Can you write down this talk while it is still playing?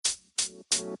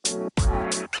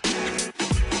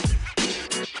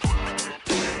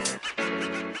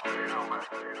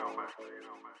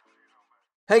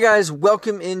Hey guys,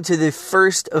 welcome into the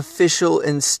first official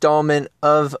installment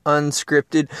of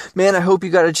Unscripted. Man, I hope you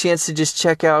got a chance to just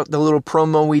check out the little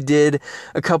promo we did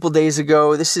a couple days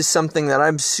ago. This is something that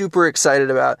I'm super excited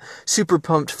about, super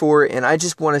pumped for, and I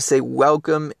just want to say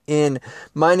welcome in.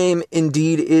 My name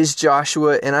indeed is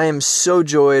Joshua, and I am so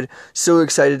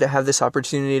excited to have this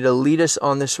opportunity to lead us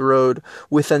on this road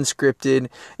with Unscripted.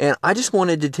 And I just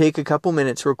wanted to take a couple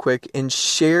minutes real quick and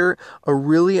share a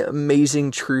really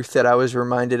amazing truth that I was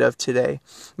reminded of today.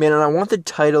 Man, and I want the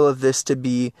title of this to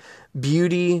be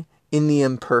Beauty in the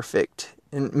Imperfect.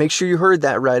 And make sure you heard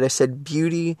that right. I said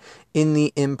beauty in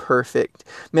the imperfect.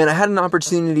 Man, I had an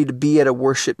opportunity to be at a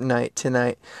worship night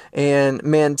tonight. And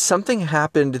man, something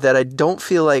happened that I don't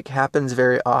feel like happens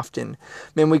very often.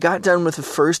 Man, we got done with the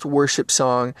first worship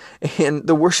song, and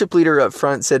the worship leader up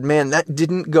front said, man, that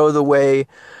didn't go the way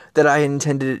that I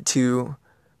intended it to,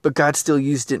 but God still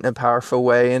used it in a powerful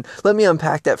way. And let me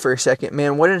unpack that for a second.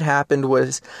 Man, what had happened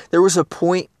was there was a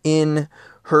point in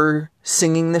her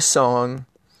singing the song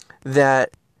that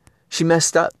she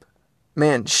messed up.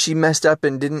 Man, she messed up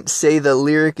and didn't say the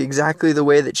lyric exactly the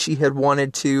way that she had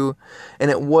wanted to,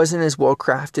 and it wasn't as well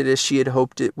crafted as she had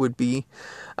hoped it would be.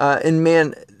 And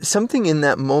man, something in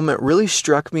that moment really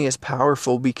struck me as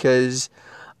powerful, because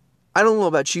I don't know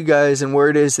about you guys and where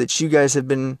it is that you guys have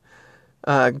been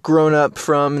grown up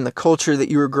from and the culture that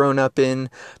you were grown up in.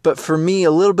 But for me, a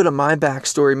little bit of my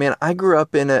backstory, man, I grew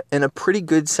up in a pretty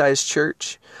good sized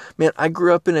church. Man, I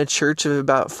grew up in a church of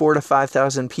about 4,000 to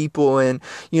 5,000 people. And,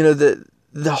 you know,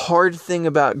 the hard thing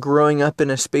about growing up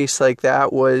in a space like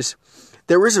that was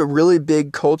there was a really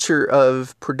big culture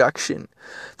of production.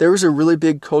 There was a really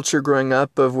big culture growing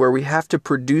up of where we have to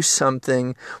produce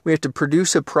something. We have to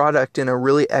produce a product in a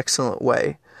really excellent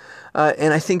way.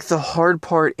 And I think the hard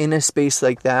part in a space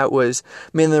like that was,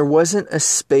 man, there wasn't a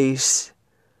space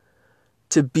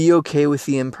to be okay with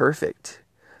the imperfect.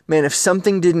 Man, if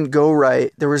something didn't go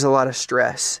right, there was a lot of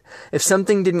stress. If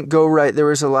something didn't go right, there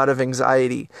was a lot of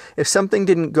anxiety. If something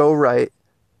didn't go right,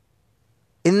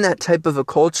 in that type of a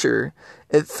culture,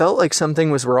 it felt like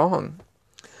something was wrong.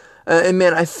 And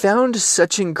man, I found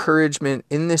such encouragement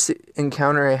in this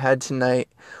encounter I had tonight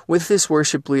with this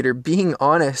worship leader being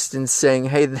honest and saying,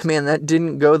 hey, man, that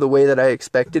didn't go the way that I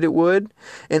expected it would,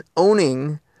 and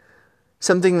owning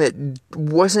something that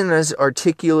wasn't as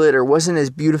articulate or wasn't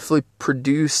as beautifully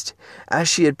produced as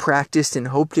she had practiced and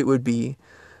hoped it would be.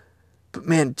 But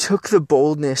man, took the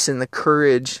boldness and the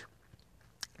courage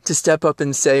to step up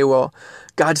and say, well,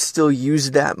 God still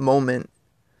used that moment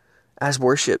as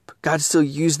worship. God still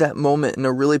used that moment in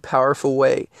a really powerful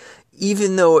way.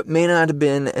 Even though it may not have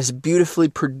been as beautifully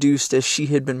produced as she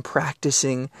had been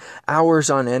practicing hours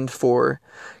on end for,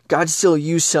 God still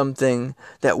used something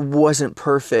that wasn't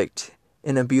perfect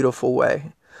in a beautiful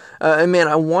way. And man,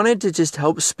 I wanted to just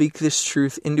help speak this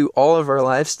truth into all of our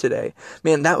lives today.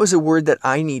 Man, that was a word that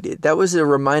I needed. That was a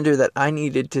reminder that I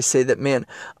needed to say that, man,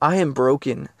 I am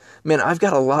broken. Man, I've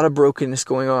got a lot of brokenness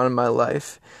going on in my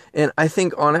life. And I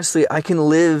think, honestly, I can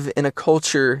live in a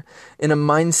culture, in a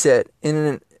mindset,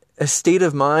 in a state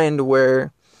of mind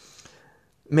where,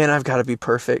 man, I've got to be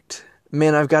perfect.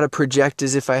 Man, I've got to project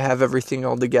as if I have everything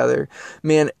all together.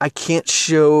 Man, I can't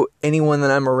show anyone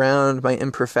that I'm around my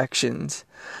imperfections.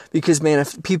 Because, man,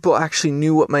 if people actually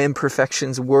knew what my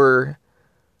imperfections were,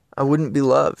 I wouldn't be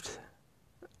loved.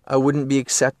 I wouldn't be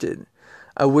accepted.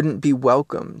 I wouldn't be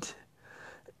welcomed.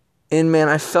 And man,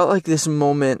 I felt like this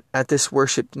moment at this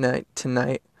worship night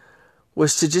tonight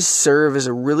was to just serve as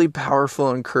a really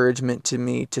powerful encouragement to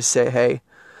me to say, hey,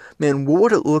 man, what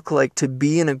would it look like to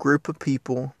be in a group of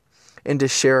people and to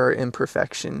share our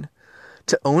imperfection,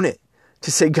 to own it, to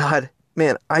say, God,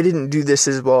 man, I didn't do this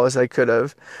as well as I could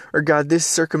have, or God, this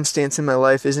circumstance in my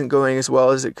life isn't going as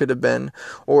well as it could have been,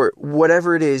 or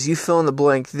whatever it is, you fill in the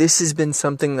blank. This has been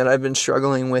something that I've been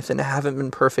struggling with and haven't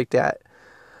been perfect at.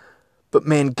 But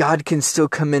man, God can still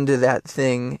come into that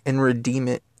thing and redeem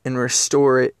it and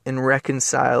restore it and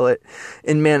reconcile it.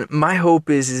 And man, my hope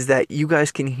is that you guys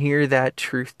can hear that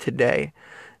truth today.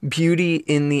 Beauty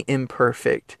in the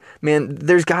imperfect. Man,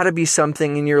 there's got to be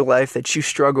something in your life that you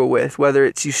struggle with, whether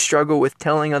it's you struggle with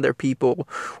telling other people,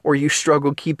 or you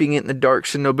struggle keeping it in the dark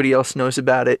so nobody else knows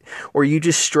about it, or you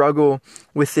just struggle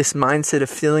with this mindset of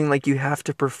feeling like you have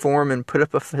to perform and put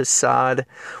up a facade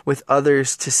with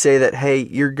others to say that, hey,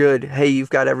 you're good, hey, you've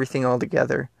got everything all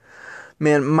together.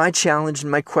 Man, my challenge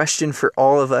and my question for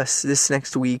all of us this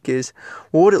next week is,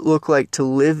 what would it look like to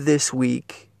live this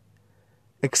week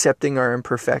accepting our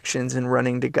imperfections and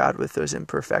running to God with those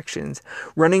imperfections.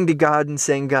 Running to God and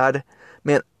saying, God,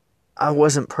 man, I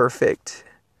wasn't perfect.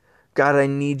 God, I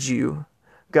need you.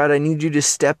 God, I need you to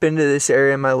step into this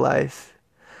area of my life.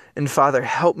 And Father,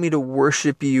 help me to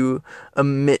worship you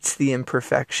amidst the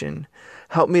imperfection.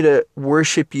 Help me to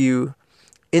worship you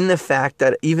in the fact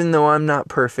that even though I'm not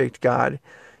perfect, God,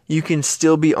 you can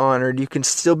still be honored, you can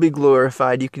still be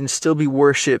glorified, you can still be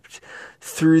worshiped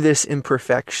through this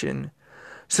imperfection.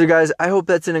 So guys, I hope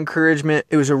that's an encouragement.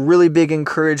 It was a really big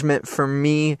encouragement for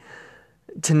me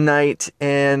tonight.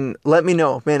 And let me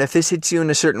know, man, if this hits you in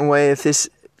a certain way, if this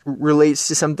relates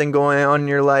to something going on in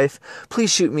your life,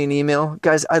 please shoot me an email.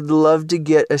 Guys, I'd love to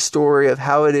get a story of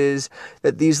how it is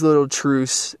that these little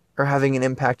truths are having an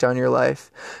impact on your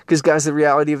life. Because guys, the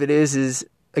reality of it is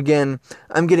again,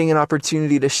 I'm getting an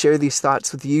opportunity to share these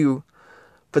thoughts with you,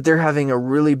 but they're having a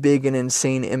really big and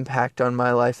insane impact on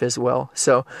my life as well.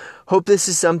 So hope this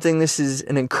is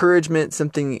an encouragement,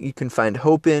 something that you can find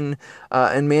hope in,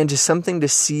 and man, just something to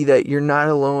see that you're not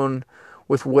alone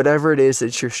with whatever it is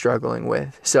that you're struggling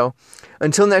with. So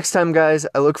until next time, guys,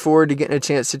 I look forward to getting a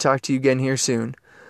chance to talk to you again here soon.